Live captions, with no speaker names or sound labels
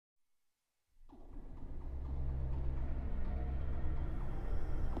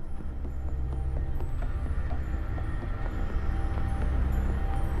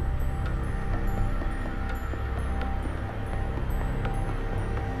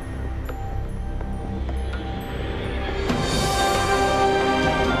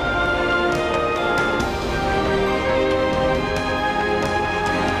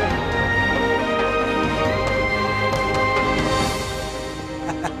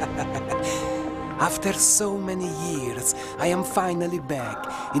After so many years, I am finally back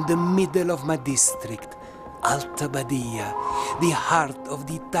in the middle of my district, Alta Badia, the heart of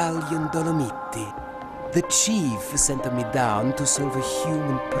the Italian Dolomiti. The chief sent me down to solve a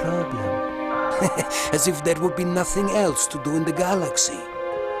human problem. As if there would be nothing else to do in the galaxy.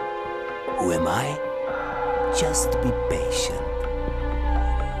 Who am I? Just be patient.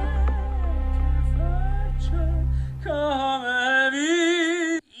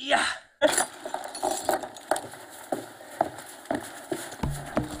 Yeah.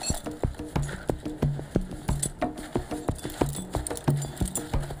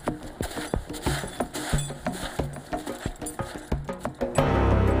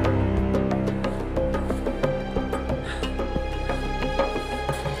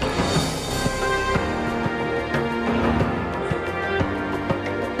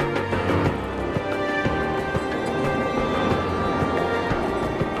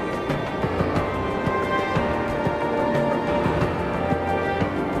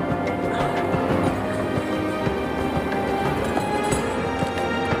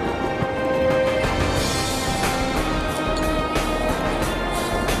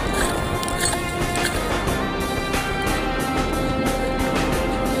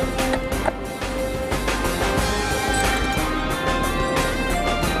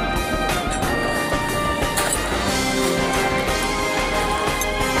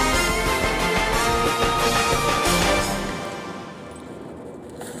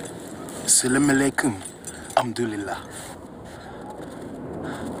 Assalamu alaikum. Alhamdulillah.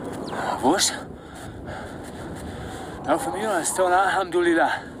 Was? Nou, von mir aus, dann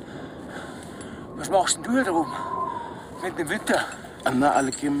Alhamdulillah. Was machst denn du da oben? Mit dem Winter? Anna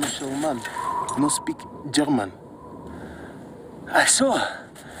al-Kim Musulman. No speak German. Ach so.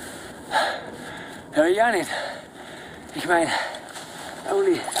 Ja, ja nicht. Ich meine,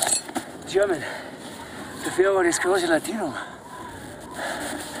 only German. Dafür war das große Latinum.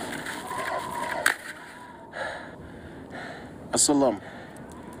 Assalam.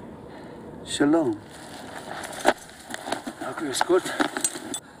 Shalom. Ja, grüß Gott.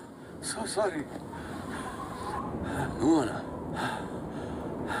 So sorry. Nur, ja,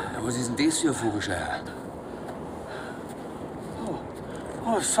 was ist denn das für ein Vogelscheier?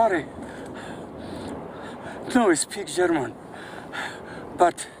 Oh, sorry. No, I speak German.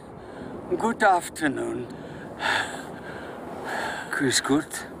 But good afternoon. Grüß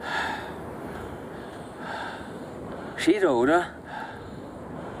Gott. Schön da, oder?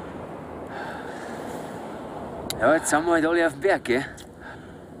 Ja, jetzt sind wir halt alle auf dem Berg, gell?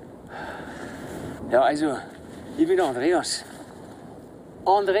 Ja, also, ich bin Andreas.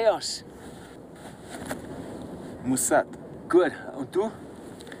 Andreas. Musat. Gut, und du?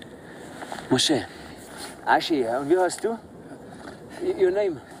 Moshe. Asche, ja. Und wie heißt du? Your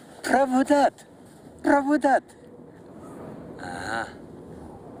name? Prabhudat. Prabhudat. Aha.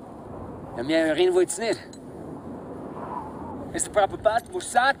 Ja, mehr reden wollt's nicht. Es ist Prabhupat,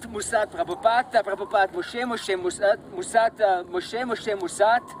 Musat, Musat, Prabhupat, Prabhupat, Moshe, Moshe, Musat, Musat, Moshe, Moshe,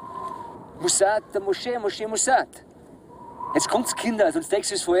 Musat, Musat, Moshe, Moshe, Musat. Jetzt kommt's, Kinder, sonst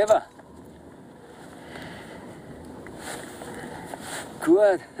takes it forever.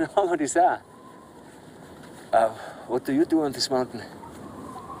 Gut, dann haben wir das auch. What do you do on this mountain?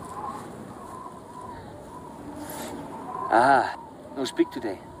 Aha, no speak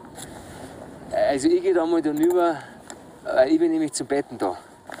today. Also ich gehe da mal rüber. Ich bin nämlich zum Betten da.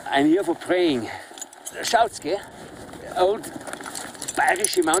 I'm here for praying. Schaut's, gell? Old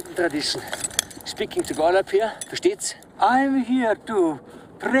bayerische mountain tradition. Speaking to God up here, versteht's? I'm here to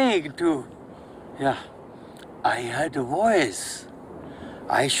pray too. Yeah. I heard a voice.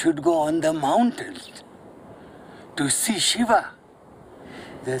 I should go on the mountain to see Shiva.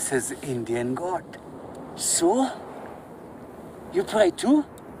 This is Indian God. So? You pray too?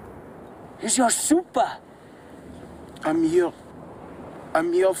 Is you're super. I'm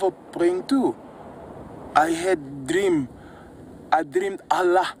here for praying too. I had dream. I dreamed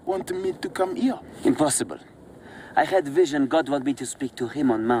Allah wanted me to come here. Impossible. I had vision God wanted me to speak to him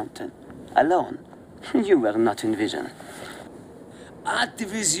on mountain. Alone. You were not in vision. Ah, die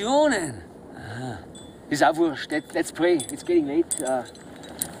Visionen. Aha. Ist auch wurscht. Let's pray. It's getting late.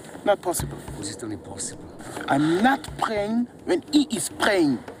 Not possible. Was ist denn impossible? I'm not praying when he is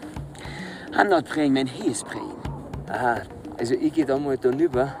praying. I'm not praying when he is praying. Aha. Also ich gehe da mal da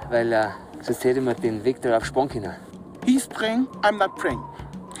rüber, weil sonst hätte man den Weg darauf sparen können. He's praying, I'm not praying.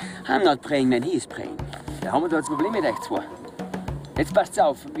 I'm not praying when he is praying. Da haben wir da jetzt Problem mit euch zwei. Jetzt passt's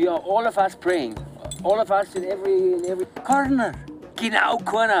auf. We are all of us praying. All of us in every Corner. Genau,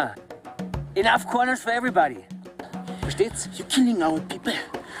 corner. Enough corners for everybody. Versteht's? You're killing our people.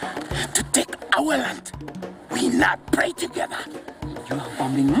 to take our land. We not pray together. You are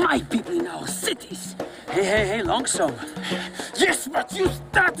bombing my people in our cities. Hey, langzaam. Yes, but you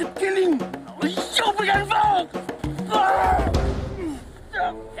started killing. You began war.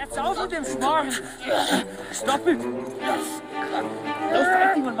 Jetzt auf mit dem Schmarrn. Stop it. No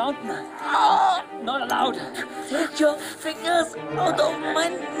fighting on mountain. Not allowed. Take your fingers out of my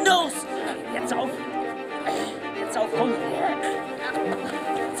nose. Jetzt auf. Jetzt auf, komm.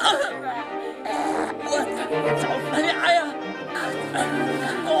 Jetzt auf. Meine Eier.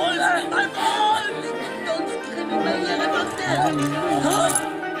 Balls, my balls. Don't scream in my ear about that.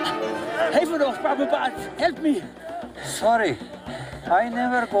 Helf mir doch, Bababad. Help me. Sorry, I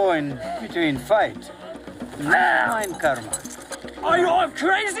never go in between fight. Not mine, Karma. Are you all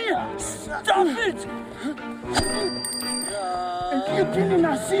crazy? Stop it! And you killing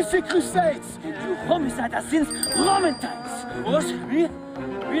our Seyfi crusades. And you homicide us since Roman times. What?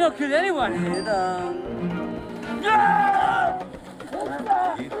 We don't kill anyone.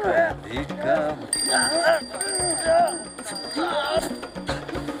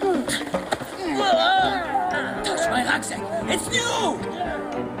 Touch my rucksack. It's new.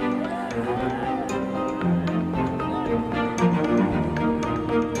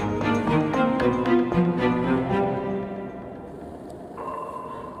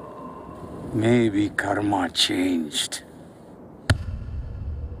 Maybe Karma changed.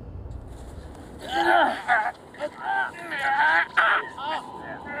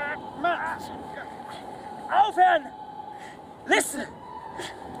 Aufhören! Listen!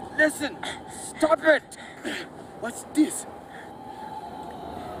 Listen, stop it. What's this?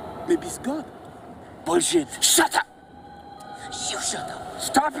 Maybe it's God. Bullshit! Shut up. You shut up.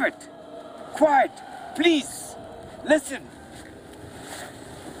 Stop it. Quiet, please. Listen.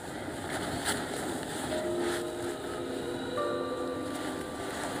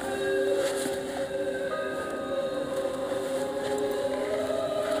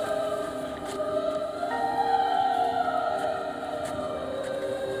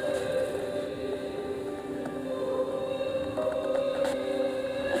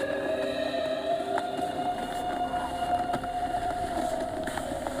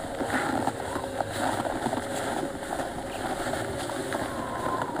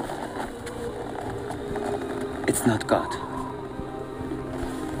 It's not God.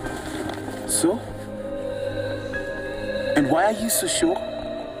 So? And why are you so sure?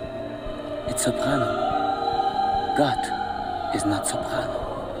 It's soprano. God is not soprano.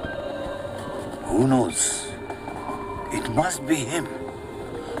 Who knows? It must be him.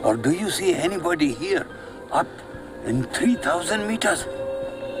 Or do you see anybody here, up in 3,000 meters?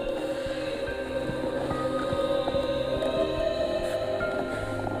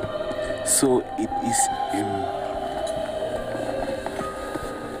 So it is him.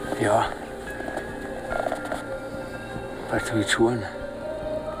 Ja. But which one?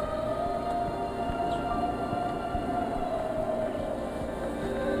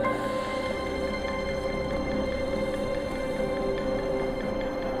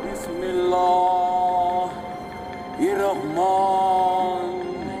 Bismillah, Irrahman,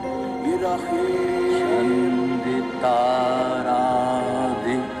 Irrahim.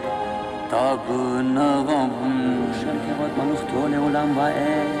 שרקבות מלוכתו לעולם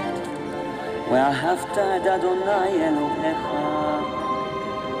ועד, ואהבת את אדוני אלוהיך.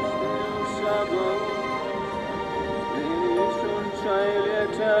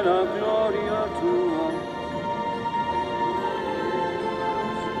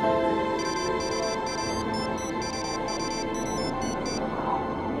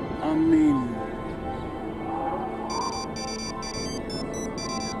 Amen.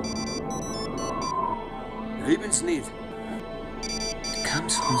 Rubens niet. It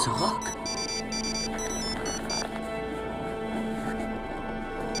comes from the rock.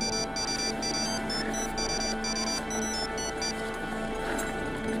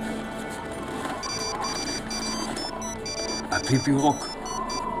 A creepy rock.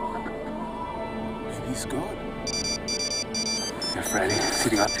 Maybe it's God. Yeah, Freddy,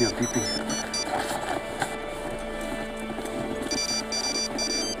 sitting up here peeping.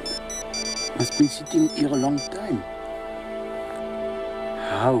 Has been sitting here a long time.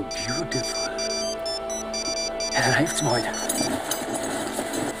 How beautiful. Ja, daar heeft ze me heute.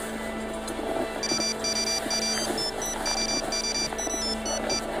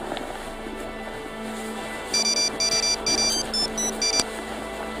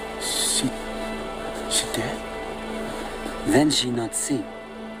 She dead? Then she not see.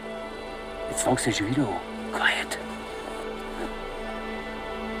 Jetzt fangst du schon wieder an. Quiet.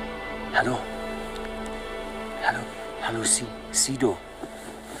 Hallo. Hallo. Hallo, sie. Sie da.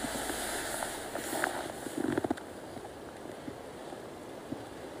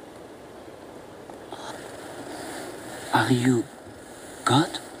 Are you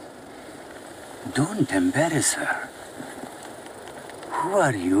God? Don't embarrass her. Who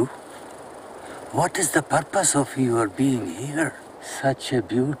are you? What is the purpose of your being here? Such a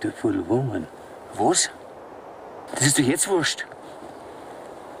beautiful woman. Was? Das ist doch jetzt wurscht.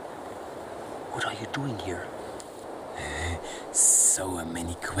 What are you doing here? So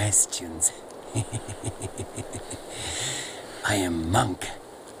many questions. I am monk.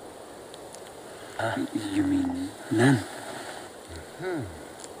 You mean nun?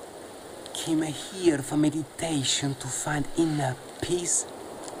 Came here for meditation to find inner peace.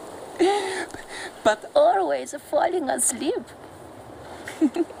 But always falling asleep.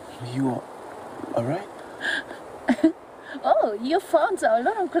 You are all right? Oh, you found the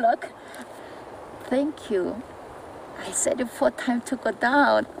alarm clock. Thank you. I said it 4 times to go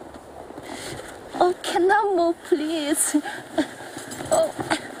down. Oh, can I move, please? Oh,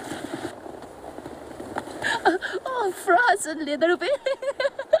 oh, frozen a little bit.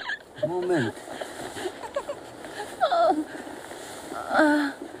 Moment.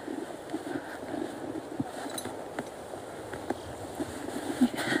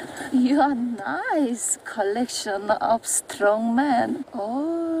 Your nice collection of strong men,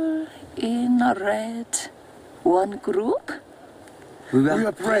 all in red. One group? We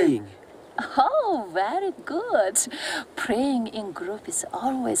were praying. Oh, very good. Praying in group is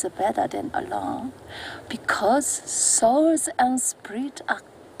always better than alone, because souls and spirit are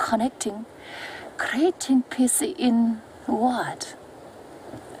connecting, creating peace in what?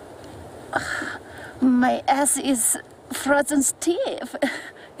 My ass is frozen stiff.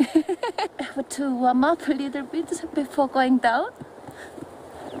 Have to warm up a little bit before going down.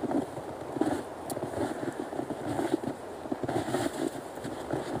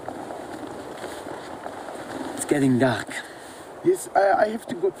 It's getting dark. Yes, I have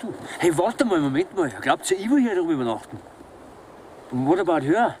to go too. Hey, warte mal, Moment mal. Glaubt ihr, ich will hier drüber übernachten? And what about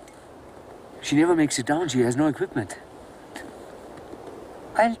her? She never makes it down. She has no equipment.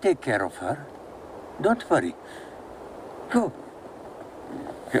 I'll take care of her. Don't worry. Go.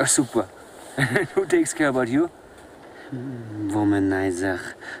 Ja, super. Who takes care about you? Womanizer.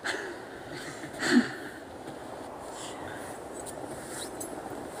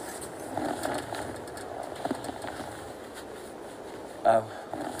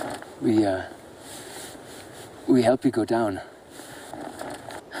 We help you go down.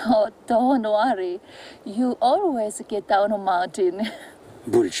 Oh, don't worry. You always get down a mountain.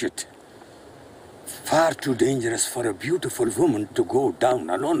 Bullshit. Far too dangerous for a beautiful woman to go down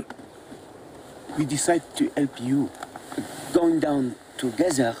alone. We decided to help you. Going down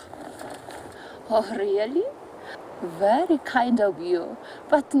together. Oh, really? Very kind of you,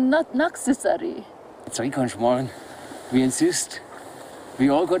 but not necessary. Zeig kannst morgen. We insist. We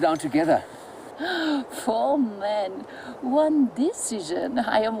all go down together. 4 men, 1 decision.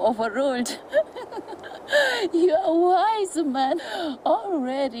 I am overruled. You are wise man.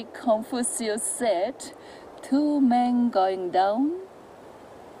 Already Confucius said, 2 men going down,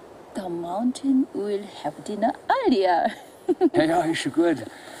 the mountain will have dinner earlier. Ja, ist schon gut.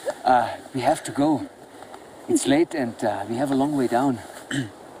 We have to go. It's late and we have a long way down.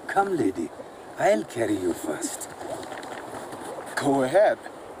 Come, lady. I'll carry you first. Go ahead.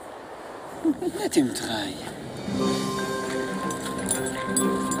 Let him try.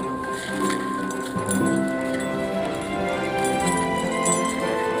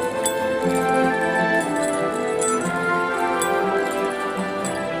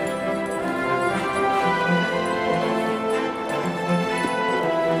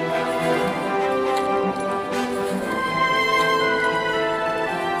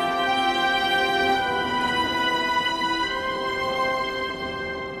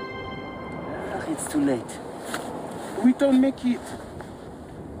 It's too late. We don't make it.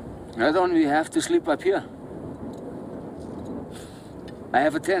 Now then, we have to sleep up here. I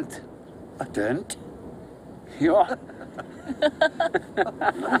have a tent. A tent? Ja.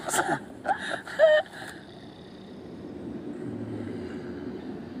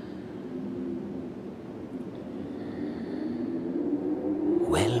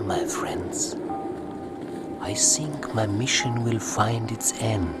 Well, my friends, I think my mission will find its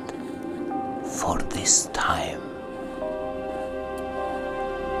end for this time.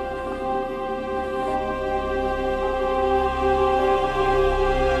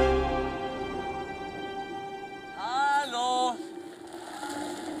 Hallo?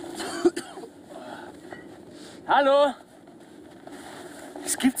 Hallo?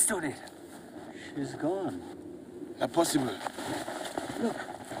 Das gibt's doch nicht. She's gone. Not possible.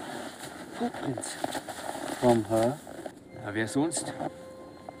 Footprints. From her? Ja, wer sonst?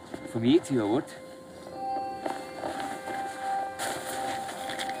 Vom Yeti, oder was?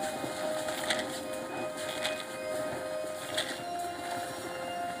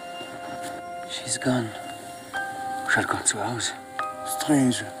 She's gone. Shall gone zu Hause.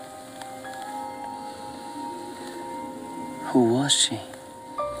 Strange. Who was she?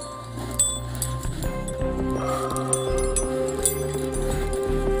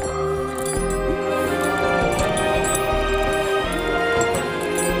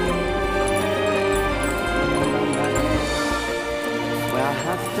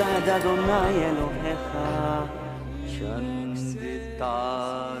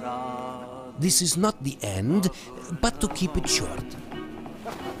 This is not the end, but to keep it short.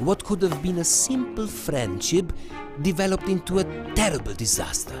 What could have been a simple friendship developed into a terrible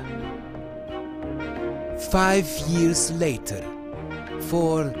disaster. 5 years later,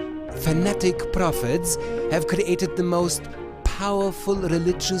 4 fanatic prophets have created the most powerful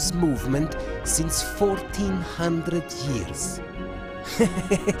religious movement since 1400 years.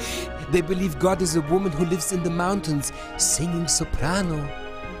 They believe God is a woman who lives in the mountains singing soprano.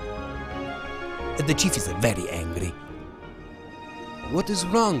 The chief is very angry. What is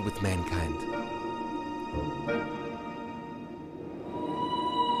wrong with mankind?